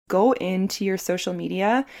go into your social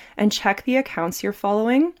media and check the accounts you're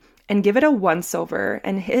following and give it a once over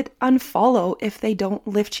and hit unfollow if they don't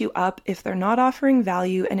lift you up, if they're not offering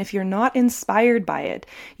value, and if you're not inspired by it.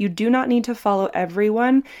 You do not need to follow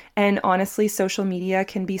everyone. And honestly, social media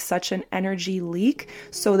can be such an energy leak.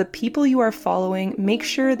 So the people you are following, make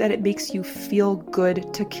sure that it makes you feel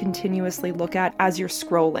good to continuously look at as you're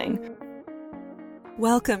scrolling.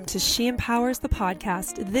 Welcome to She Empowers the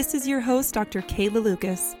podcast. This is your host, Dr. Kayla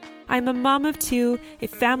Lucas. I'm a mom of two, a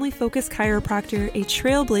family-focused chiropractor, a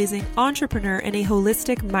trailblazing entrepreneur, and a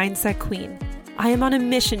holistic mindset queen. I am on a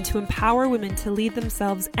mission to empower women to lead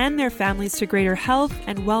themselves and their families to greater health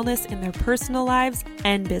and wellness in their personal lives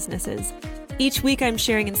and businesses. Each week, I'm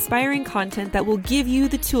sharing inspiring content that will give you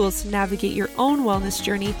the tools to navigate your own wellness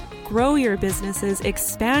journey, grow your businesses,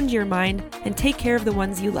 expand your mind, and take care of the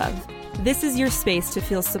ones you love. This is your space to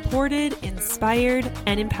feel supported, inspired,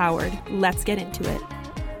 and empowered. Let's get into it.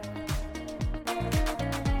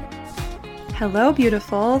 Hello,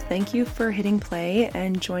 beautiful. Thank you for hitting play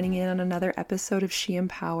and joining in on another episode of She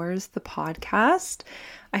Empowers the podcast.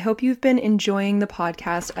 I hope you've been enjoying the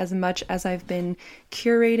podcast as much as I've been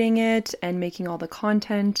curating it and making all the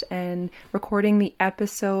content and recording the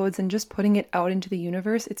episodes and just putting it out into the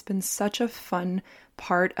universe. It's been such a fun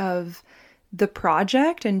part of the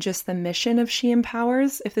project and just the mission of She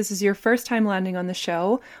Empowers. If this is your first time landing on the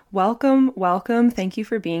show, welcome. Thank you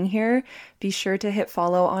for being here. Be sure to hit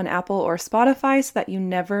follow on Apple or Spotify so that you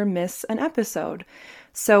never miss an episode.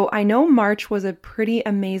 So I know March was a pretty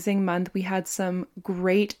amazing month. We had some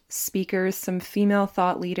great speakers, some female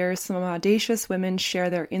thought leaders, some audacious women share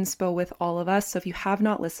their inspo with all of us. So if you have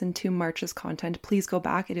not listened to March's content, please go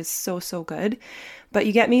back. It is so good. But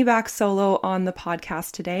you get me back solo on the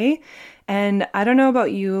podcast today. And I don't know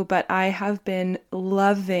about you, but I have been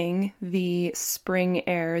loving the spring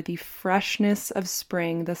air, the freshness of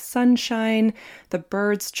spring, the sunshine, the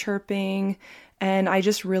birds chirping. And I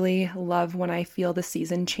just really love when I feel the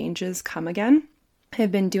season changes come again.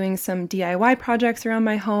 I've been doing some DIY projects around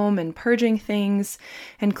my home and purging things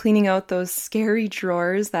and cleaning out those scary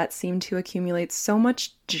drawers that seem to accumulate so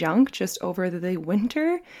much junk just over the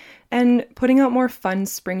winter and putting out more fun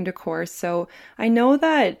spring decor. So I know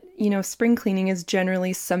that, spring cleaning is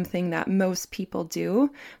generally something that most people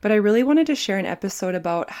do, but I really wanted to share an episode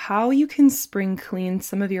about how you can spring clean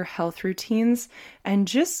some of your health routines and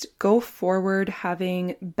just go forward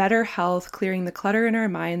having better health, clearing the clutter in our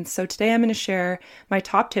minds. So today I'm going to share my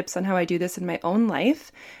top tips on how I do this in my own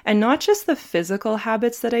life, and not just the physical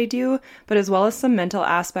habits that I do, but as well as some mental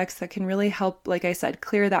aspects that can really help, like I said,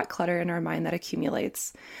 clear that clutter in our mind that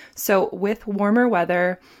accumulates. So with warmer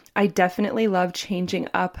weather, I definitely love changing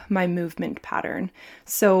up my movement pattern.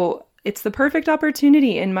 So it's the perfect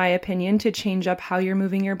opportunity, in my opinion, to change up how you're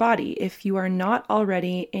moving your body. If you are not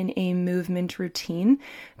already in a movement routine,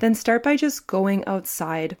 then start by just going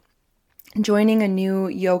outside, joining a new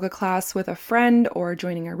yoga class with a friend or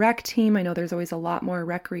joining a rec team. I know there's always a lot more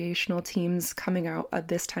recreational teams coming out at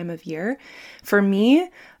this time of year. For me,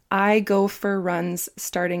 I go for runs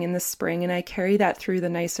starting in the spring and I carry that through the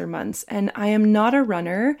nicer months. And I am not a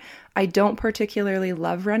runner. I don't particularly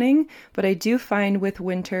love running, but I do find with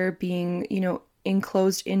winter being,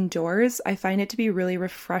 enclosed indoors, I find it to be really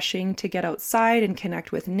refreshing to get outside and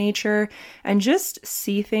connect with nature and just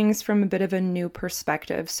see things from a bit of a new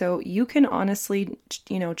perspective. So you can honestly,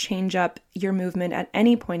 change up your movement at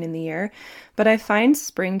any point in the year. But I find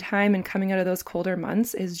springtime and coming out of those colder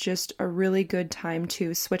months is just a really good time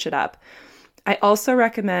to switch it up. I also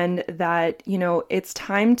recommend that, it's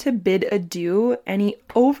time to bid adieu any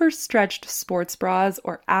overstretched sports bras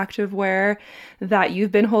or activewear that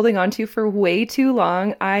you've been holding on to for way too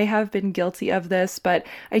long. I have been guilty of this, but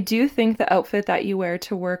I do think the outfit that you wear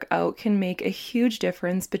to work out can make a huge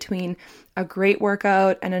difference between a great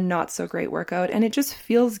workout and a not so great workout. And it just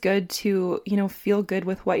feels good to, feel good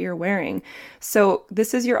with what you're wearing. So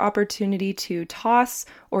this is your opportunity to toss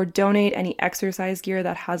or donate any exercise gear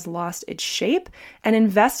that has lost its shape and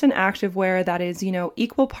invest in activewear that is,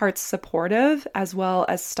 equal parts supportive as well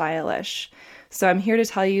as stylish. So I'm here to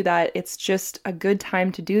tell you that it's just a good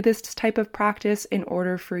time to do this type of practice in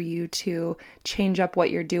order for you to change up what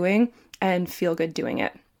you're doing and feel good doing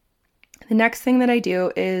it. The next thing that I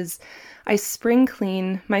do is I spring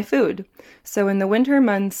clean my food. So in the winter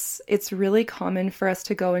months, it's really common for us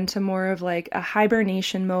to go into more of like a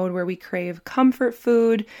hibernation mode where we crave comfort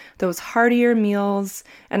food, those heartier meals.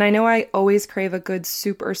 And I know I always crave a good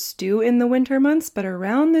soup or stew in the winter months, but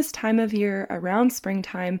around this time of year, around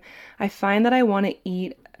springtime, I find that I want to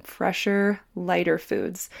eat fresher, lighter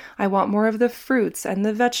foods. I want more of the fruits and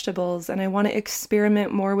the vegetables, and I want to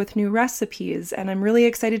experiment more with new recipes. And I'm really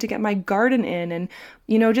excited to get my garden in and,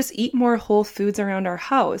 just eat more whole foods around our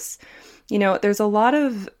house. There's a lot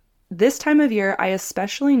of this time of year, I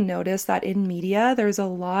especially notice that in media, there's a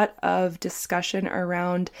lot of discussion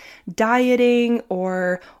around dieting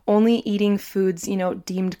or only eating foods,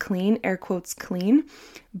 deemed clean, air quotes clean.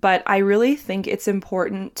 But I really think it's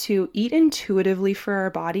important to eat intuitively for our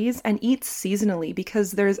bodies and eat seasonally,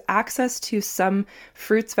 because there's access to some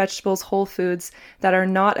fruits, vegetables, whole foods that are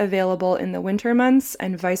not available in the winter months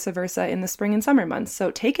and vice versa in the spring and summer months.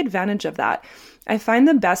 So take advantage of that. I find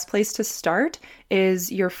the best place to start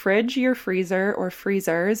is your fridge, your freezer or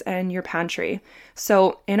freezers, and your pantry.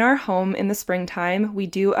 So in our home in the springtime, we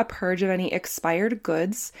do a purge of any expired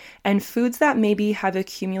goods and foods that maybe have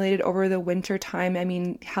accumulated over the winter time. I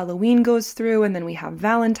mean, Halloween goes through and then we have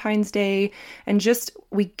Valentine's Day, and just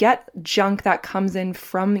we get junk that comes in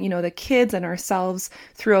from, the kids and ourselves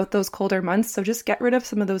throughout those colder months. So just get rid of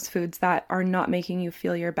some of those foods that are not making you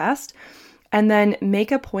feel your best. And then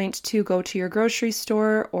make a point to go to your grocery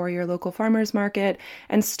store or your local farmer's market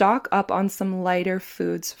and stock up on some lighter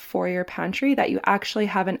foods for your pantry that you actually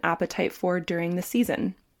have an appetite for during the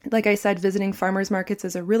season. Like I said, visiting farmers markets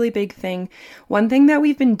is a really big thing. One thing that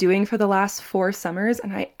we've been doing for the last 4 summers,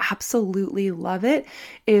 and I absolutely love it,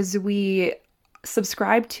 is we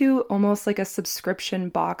subscribe to almost like a subscription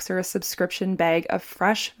box or a subscription bag of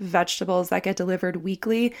fresh vegetables that get delivered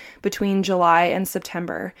weekly between July and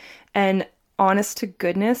September. And honest to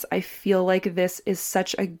goodness, I feel like this is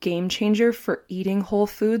such a game changer for eating whole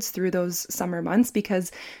foods through those summer months,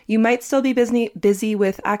 because you might still be busy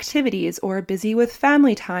with activities or busy with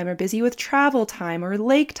family time or busy with travel time or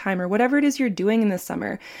lake time or whatever it is you're doing in the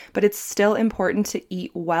summer, but it's still important to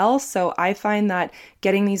eat well. So I find that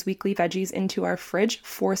getting these weekly veggies into our fridge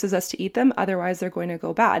forces us to eat them. Otherwise, they're going to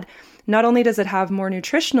go bad. Not only does it have more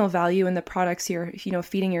nutritional value in the products you're,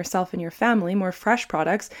 feeding yourself and your family, more fresh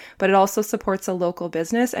products, but it also supports a local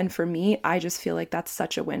business. And for me, I just feel like that's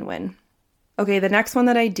such a win-win. Okay, the next one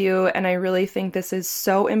that I do, and I really think this is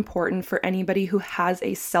so important for anybody who has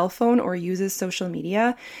a cell phone or uses social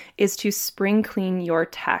media, is to spring clean your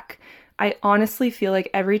tech. I honestly feel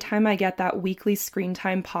like every time I get that weekly screen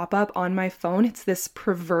time pop-up on my phone, it's this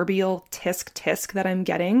proverbial tisk that I'm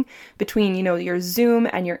getting between, your Zoom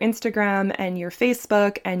and your Instagram and your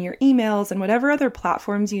Facebook and your emails and whatever other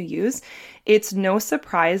platforms you use. It's no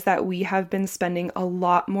surprise that we have been spending a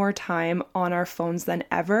lot more time on our phones than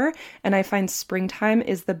ever, and I find springtime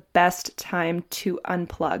is the best time to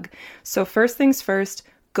unplug. So first things first,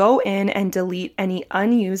 go in and delete any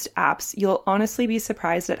unused apps. You'll honestly be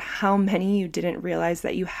surprised at how many you didn't realize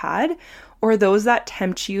that you had, or those that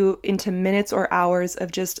tempt you into minutes or hours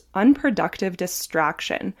of just unproductive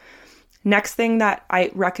distraction. Next thing that I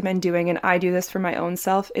recommend doing, and I do this for my own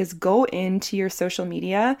self, is go into your social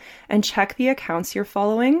media and check the accounts you're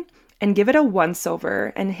following and give it a once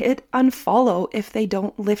over and hit unfollow if they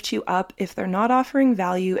don't lift you up, if they're not offering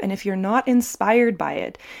value, and if you're not inspired by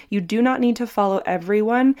it. You do not need to follow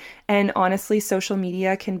everyone. And honestly, social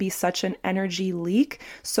media can be such an energy leak.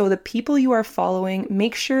 So the people you are following,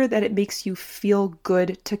 make sure that it makes you feel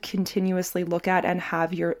good to continuously look at and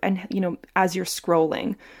have as you're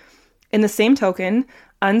scrolling. In the same token,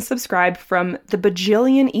 unsubscribe from the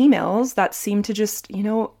bajillion emails that seem to just,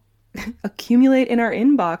 accumulate in our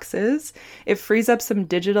inboxes. It frees up some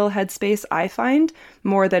digital headspace, I find,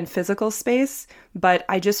 more than physical space. But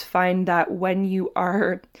I just find that when you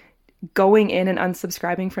are going in and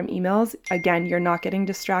unsubscribing from emails, again, you're not getting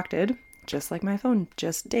distracted, just like my phone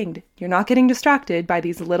just dinged. You're not getting distracted by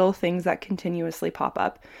these little things that continuously pop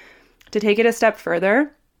up. To take it a step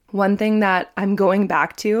further, one thing that I'm going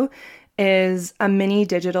back to is a mini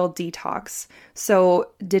digital detox.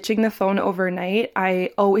 So ditching the phone overnight,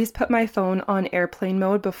 I always put my phone on airplane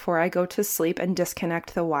mode before I go to sleep and disconnect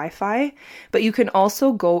the Wi-Fi. But you can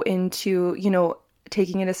also go into,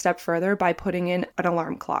 taking it a step further by putting in an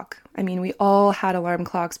alarm clock. I mean, we all had alarm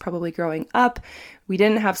clocks probably growing up. We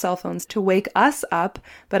didn't have cell phones to wake us up,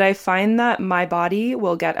 but I find that my body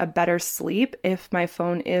will get a better sleep if my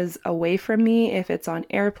phone is away from me, if it's on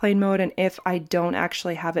airplane mode, and if I don't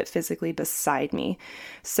actually have it physically beside me.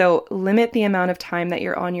 So limit the amount of time that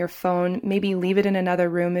you're on your phone. Maybe leave it in another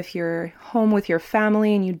room if you're home with your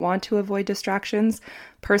family and you want to avoid distractions.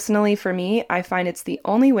 Personally, for me, I find it's the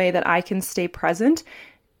only way that I can stay present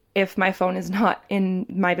if my phone is not in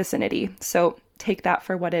my vicinity. So take that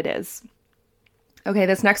for what it is. Okay,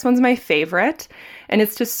 this next one's my favorite, and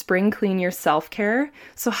it's to spring clean your self-care.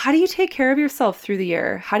 So how do you take care of yourself through the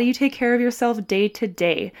year? How do you take care of yourself day to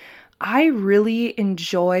day? I really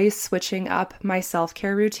enjoy switching up my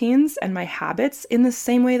self-care routines and my habits in the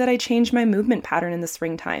same way that I change my movement pattern in the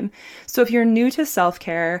springtime. So if you're new to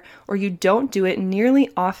self-care or you don't do it nearly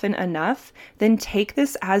often enough, then take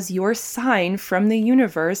this as your sign from the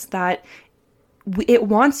universe that it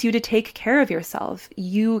wants you to take care of yourself.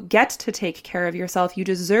 You get to take care of yourself. You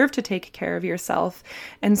deserve to take care of yourself.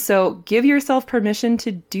 And so give yourself permission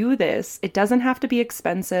to do this. It doesn't have to be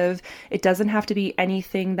expensive. It doesn't have to be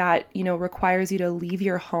anything that, requires you to leave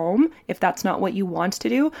your home if that's not what you want to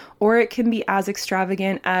do. Or it can be as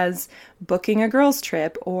extravagant as booking a girls'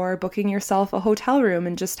 trip or booking yourself a hotel room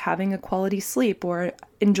and just having a quality sleep or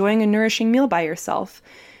enjoying a nourishing meal by yourself.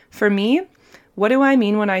 For me, what do I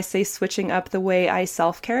mean when I say switching up the way I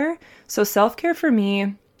self-care? So self-care for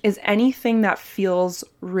me is anything that feels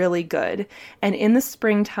really good. And in the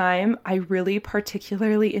springtime, I really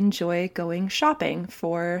particularly enjoy going shopping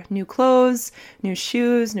for new clothes, new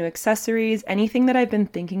shoes, new accessories, anything that I've been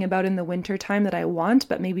thinking about in the wintertime that I want,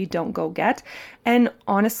 but maybe don't go get. And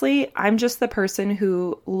honestly, I'm just the person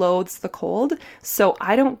who loathes the cold. So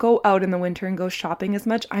I don't go out in the winter and go shopping as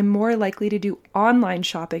much. I'm more likely to do online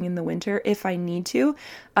shopping in the winter if I need to.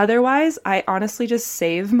 Otherwise, I honestly just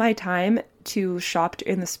save my time to shop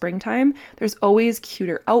in the springtime. There's always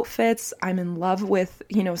cuter outfits. I'm in love with,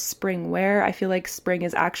 spring wear. I feel like spring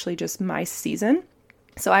is actually just my season.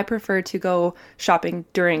 So I prefer to go shopping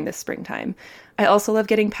during the springtime. I also love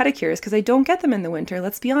getting pedicures because I don't get them in the winter.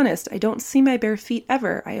 Let's be honest. I don't see my bare feet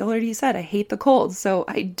ever. I already said I hate the cold, so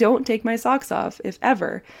I don't take my socks off, if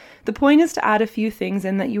ever. The point is to add a few things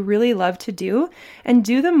in that you really love to do and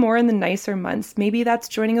do them more in the nicer months. Maybe that's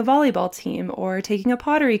joining a volleyball team or taking a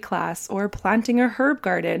pottery class or planting a herb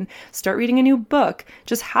garden, start reading a new book.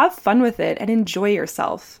 Just have fun with it and enjoy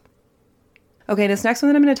yourself. Okay, this next one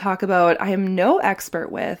that I'm going to talk about, I am no expert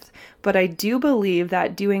with, but I do believe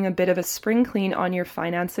that doing a bit of a spring clean on your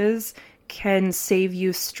finances can save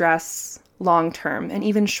you stress long term and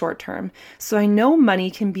even short term. So I know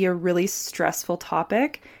money can be a really stressful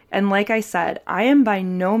topic. And like I said, I am by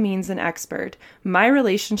no means an expert. My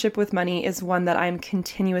relationship with money is one that I'm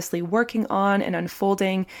continuously working on and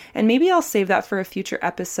unfolding, and maybe I'll save that for a future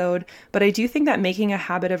episode, but I do think that making a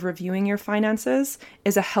habit of reviewing your finances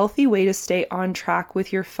is a healthy way to stay on track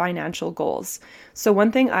with your financial goals. So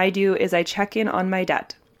one thing I do is I check in on my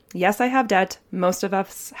debt. Yes, I have debt. Most of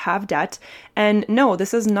us have debt. And no,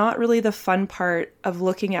 this is not really the fun part of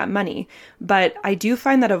looking at money, but I do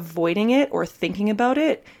find that avoiding it or thinking about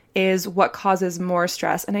it is what causes more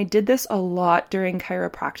stress. And I did this a lot during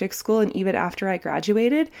chiropractic school and even after I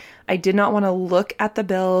graduated. I did not want to look at the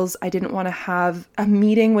bills. I didn't want to have a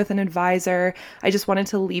meeting with an advisor. I just wanted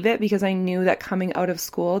to leave it because I knew that coming out of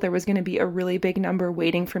school, there was going to be a really big number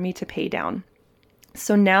waiting for me to pay down.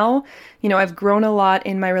 So now, I've grown a lot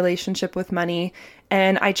in my relationship with money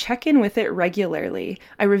and I check in with it regularly.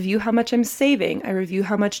 I review how much I'm saving. I review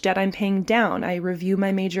how much debt I'm paying down. I review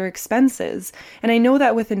my major expenses. And I know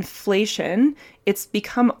that with inflation, it's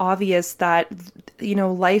become obvious that,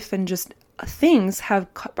 life and just things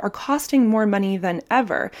are costing more money than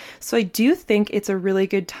ever. So I do think it's a really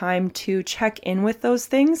good time to check in with those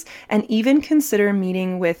things and even consider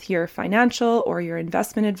meeting with your financial or your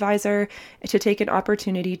investment advisor to take an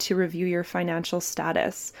opportunity to review your financial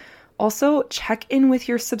status. Also, check in with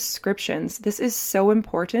your subscriptions. This is so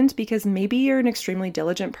important because maybe you're an extremely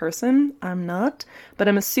diligent person. I'm not, but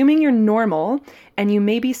I'm assuming you're normal and you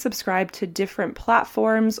may be subscribed to different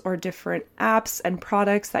platforms or different apps and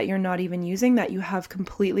products that you're not even using that you have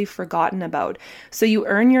completely forgotten about. So you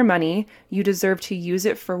earn your money, you deserve to use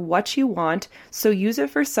it for what you want. So use it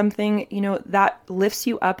for something, that lifts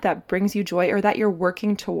you up, that brings you joy, or that you're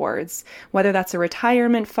working towards, whether that's a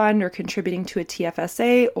retirement fund or contributing to a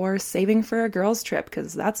TFSA or saving for a girls' trip,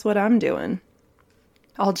 because that's what I'm doing.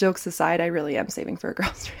 All jokes aside, I really am saving for a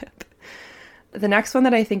girls' trip. The next one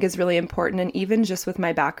that I think is really important, and even just with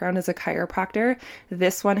my background as a chiropractor,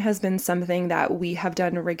 this one has been something that we have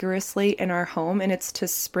done rigorously in our home, and it's to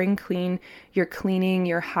spring clean your cleaning,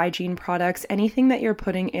 your hygiene products, anything that you're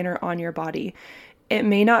putting in or on your body. It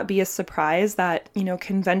may not be a surprise that,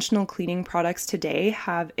 conventional cleaning products today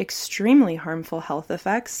have extremely harmful health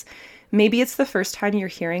effects. Maybe it's the first time you're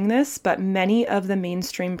hearing this, but many of the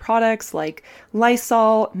mainstream products like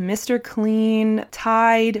Lysol, Mr. Clean,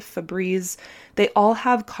 Tide, Febreze, they all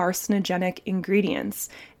have carcinogenic ingredients,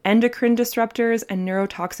 endocrine disruptors, and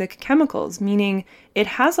neurotoxic chemicals, meaning it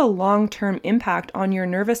has a long-term impact on your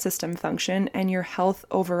nervous system function and your health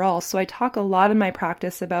overall. So I talk a lot in my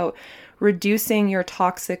practice about reducing your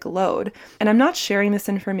toxic load. And I'm not sharing this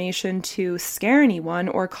information to scare anyone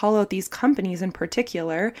or call out these companies in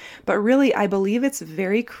particular, but really I believe it's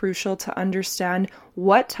very crucial to understand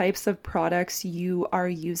what types of products you are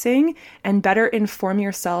using and better inform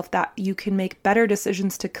yourself that you can make better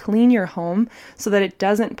decisions to clean your home so that it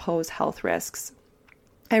doesn't pose health risks.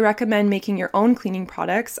 I recommend making your own cleaning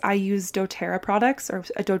products. I use doTERRA products or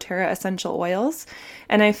doTERRA essential oils,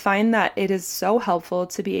 and I find that it is so helpful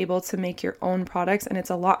to be able to make your own products, and it's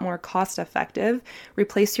a lot more cost effective.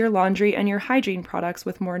 Replace your laundry and your hygiene products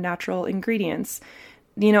with more natural ingredients.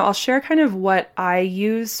 I'll share kind of what I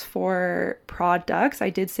use for products. I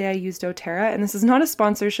did say I use doTERRA, and this is not a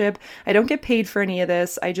sponsorship. I don't get paid for any of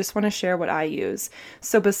this. I just want to share what I use.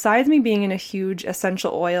 So besides me being a huge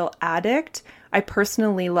essential oil addict, I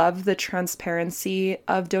personally love the transparency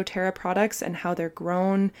of doTERRA products and how they're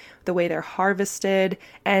grown, the way they're harvested.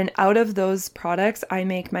 And out of those products, I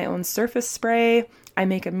make my own surface spray. I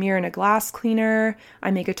make a mirror and a glass cleaner.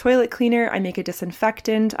 I make a toilet cleaner. I make a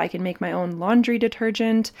disinfectant. I can make my own laundry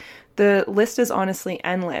detergent. The list is honestly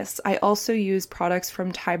endless. I also use products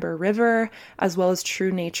from Tiber River as well as True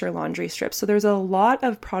Nature laundry strips. So there's a lot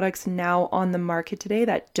of products now on the market today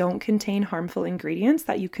that don't contain harmful ingredients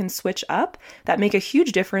that you can switch up that make a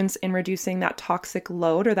huge difference in reducing that toxic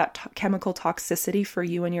load or that chemical toxicity for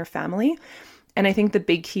you and your family. And I think the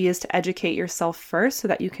big key is to educate yourself first so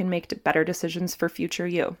that you can make better decisions for future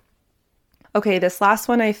you. Okay, this last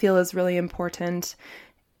one I feel is really important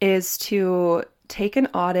is to take an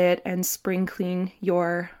audit and spring clean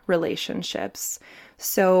your relationships.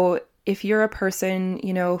 So if you're a person,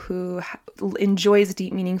 who enjoys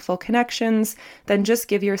deep, meaningful connections, then just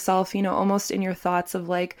give yourself, almost in your thoughts of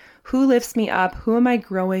like, who lifts me up? Who am I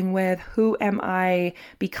growing with? Who am I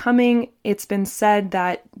becoming? It's been said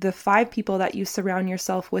that the 5 people that you surround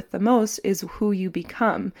yourself with the most is who you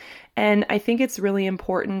become. And I think it's really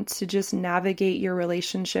important to just navigate your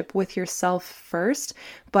relationship with yourself first.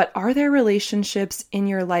 But are there relationships in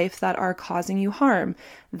your life that are causing you harm,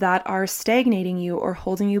 that are stagnating you or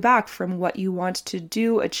holding you back from what you want to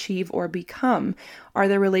do, achieve, or become? Are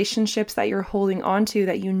there relationships that you're holding on to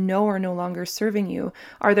that you know are no longer serving you?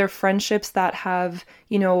 Are there friendships that have,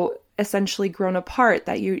 essentially grown apart,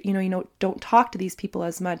 that you don't talk to these people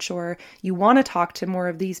as much, or you want to talk to more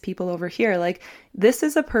of these people over here? Like, this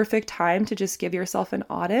is a perfect time to just give yourself an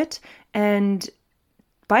audit and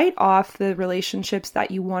bite off the relationships that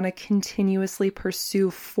you want to continuously pursue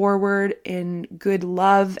forward in good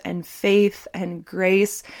love and faith and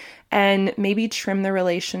grace, and maybe trim the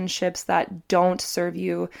relationships that don't serve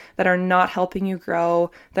you, that are not helping you grow,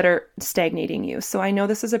 that are stagnating you. So I know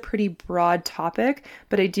this is a pretty broad topic,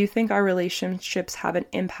 but I do think our relationships have an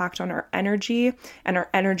impact on our energy, and our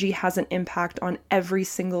energy has an impact on every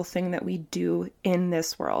single thing that we do in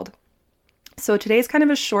this world. So today's kind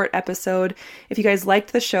of a short episode. If you guys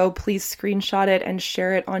liked the show, please screenshot it and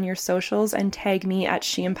share it on your socials and tag me at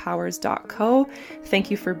sheempowers.co.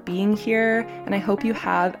 Thank you for being here, and I hope you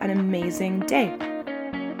have an amazing day.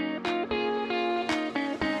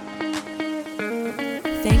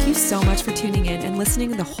 Thank you so much for tuning in and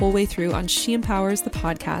listening the whole way through on She Empowers, the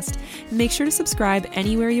podcast. Make sure to subscribe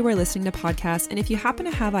anywhere you are listening to podcasts. And if you happen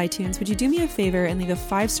to have iTunes, would you do me a favor and leave a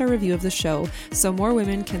 5-star review of the show so more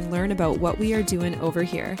women can learn about what we are doing over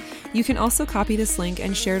here? You can also copy this link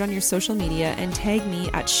and share it on your social media and tag me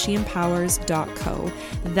at sheempowers.co.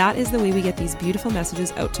 That is the way we get these beautiful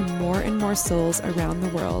messages out to more and more souls around the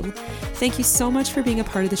world. Thank you so much for being a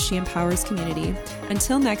part of the She Empowers community.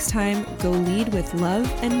 Until next time, go lead with love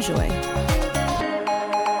and joy.